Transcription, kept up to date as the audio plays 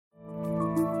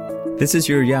This is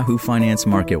your Yahoo Finance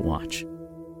Market Watch.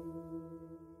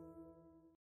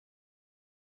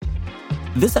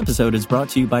 This episode is brought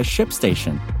to you by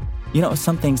ShipStation. You know,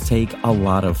 some things take a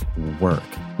lot of work,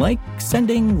 like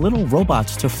sending little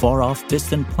robots to far-off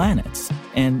distant planets.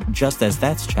 And just as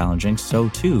that's challenging, so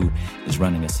too is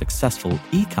running a successful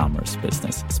e-commerce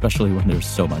business, especially when there's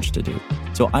so much to do.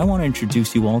 So I want to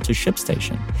introduce you all to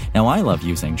ShipStation. Now, I love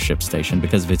using ShipStation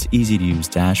because of its easy-to-use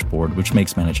dashboard, which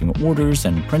makes managing orders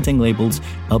and printing labels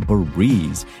a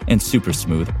breeze and super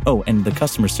smooth. Oh, and the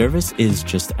customer service is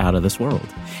just out of this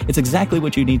world. It's exactly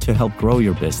what you need to help grow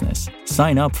your business.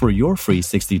 Sign up for your free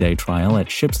 60-day trial at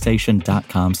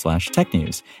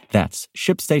shipstation.com/technews. That's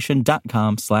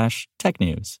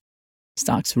shipstation.com/technews.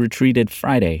 Stocks retreated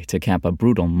Friday to cap a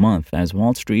brutal month as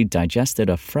Wall Street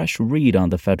digested a fresh read on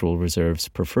the Federal Reserve's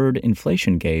preferred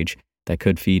inflation gauge that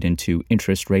could feed into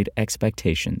interest rate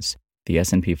expectations. The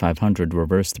S&P 500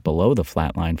 reversed below the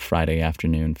flatline Friday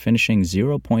afternoon, finishing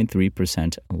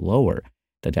 0.3% lower.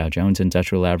 The Dow Jones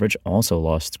Industrial Average also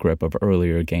lost grip of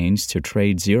earlier gains to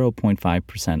trade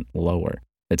 0.5% lower.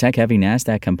 The tech-heavy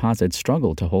Nasdaq Composite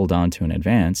struggled to hold on to an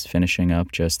advance, finishing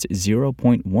up just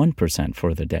 0.1%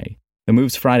 for the day. The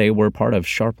moves Friday were part of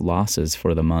sharp losses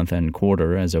for the month and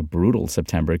quarter as a brutal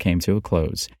September came to a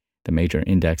close. The major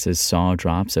indexes saw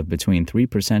drops of between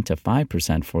 3% to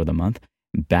 5% for the month,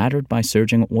 battered by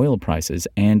surging oil prices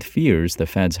and fears the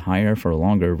Fed's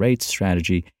higher-for-longer rate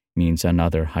strategy means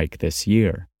another hike this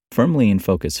year. Firmly in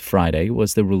focus Friday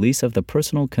was the release of the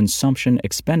Personal Consumption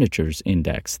Expenditures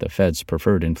Index, the Fed's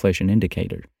preferred inflation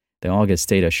indicator. The August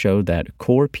data showed that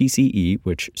core PCE,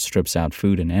 which strips out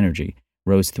food and energy,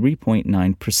 rose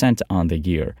 3.9% on the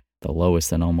year, the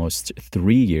lowest in almost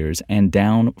 3 years, and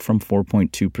down from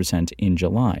 4.2% in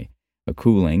July. A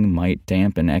cooling might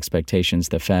dampen expectations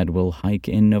the Fed will hike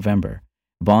in November.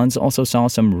 Bonds also saw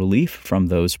some relief from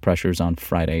those pressures on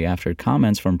Friday after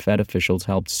comments from Fed officials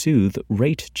helped soothe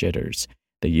rate jitters.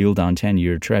 The yield on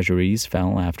 10-year Treasuries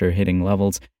fell after hitting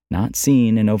levels not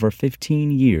seen in over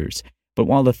 15 years. But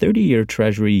while the 30-year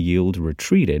Treasury yield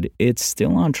retreated, it's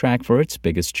still on track for its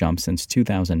biggest jump since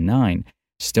 2009,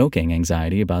 stoking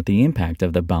anxiety about the impact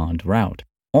of the bond rout.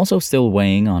 Also still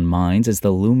weighing on minds is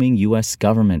the looming U.S.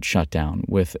 government shutdown,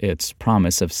 with its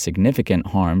promise of significant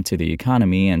harm to the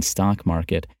economy and stock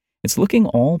market. It's looking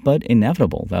all but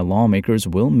inevitable that lawmakers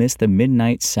will miss the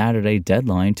midnight Saturday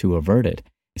deadline to avert it,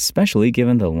 especially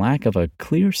given the lack of a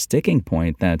clear sticking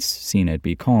point that's seen it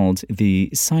be called the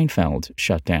Seinfeld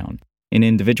shutdown. In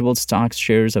individual stocks,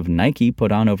 shares of Nike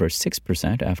put on over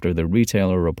 6% after the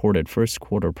retailer reported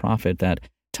first-quarter profit that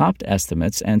topped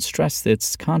estimates and stressed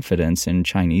its confidence in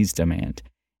Chinese demand.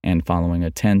 And following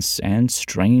a tense and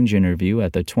strange interview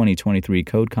at the 2023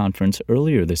 Code Conference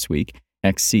earlier this week,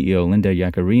 ex-CEO Linda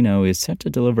Yaccarino is set to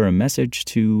deliver a message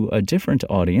to a different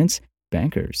audience,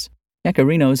 bankers.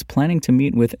 Yaccarino is planning to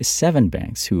meet with 7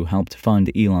 banks who helped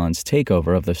fund Elon's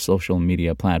takeover of the social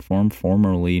media platform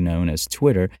formerly known as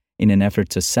Twitter in an effort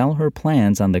to sell her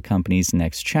plans on the company's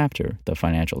next chapter, the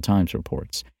Financial Times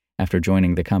reports. After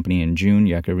joining the company in June,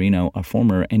 Yaccarino, a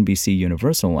former NBC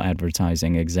Universal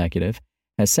advertising executive,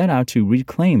 has set out to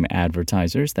reclaim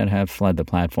advertisers that have fled the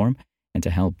platform and to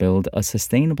help build a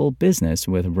sustainable business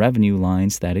with revenue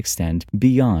lines that extend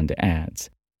beyond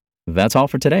ads. That's all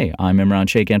for today. I'm Imran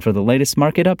Sheikh, and for the latest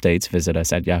market updates, visit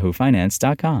us at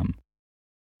yahoofinance.com.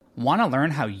 Want to learn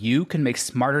how you can make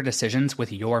smarter decisions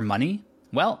with your money?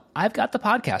 Well, I've got the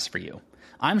podcast for you.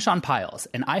 I'm Sean Piles,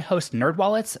 and I host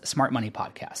NerdWallet's Smart Money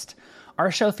Podcast.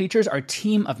 Our show features our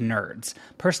team of nerds,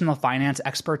 personal finance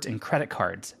experts in credit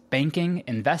cards, banking,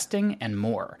 investing, and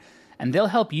more. And they'll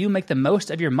help you make the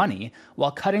most of your money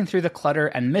while cutting through the clutter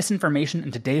and misinformation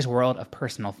in today's world of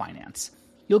personal finance.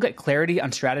 You'll get clarity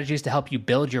on strategies to help you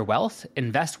build your wealth,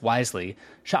 invest wisely,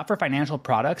 shop for financial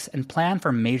products, and plan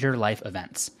for major life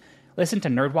events. Listen to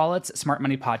NerdWallet's Smart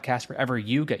Money Podcast wherever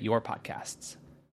you get your podcasts.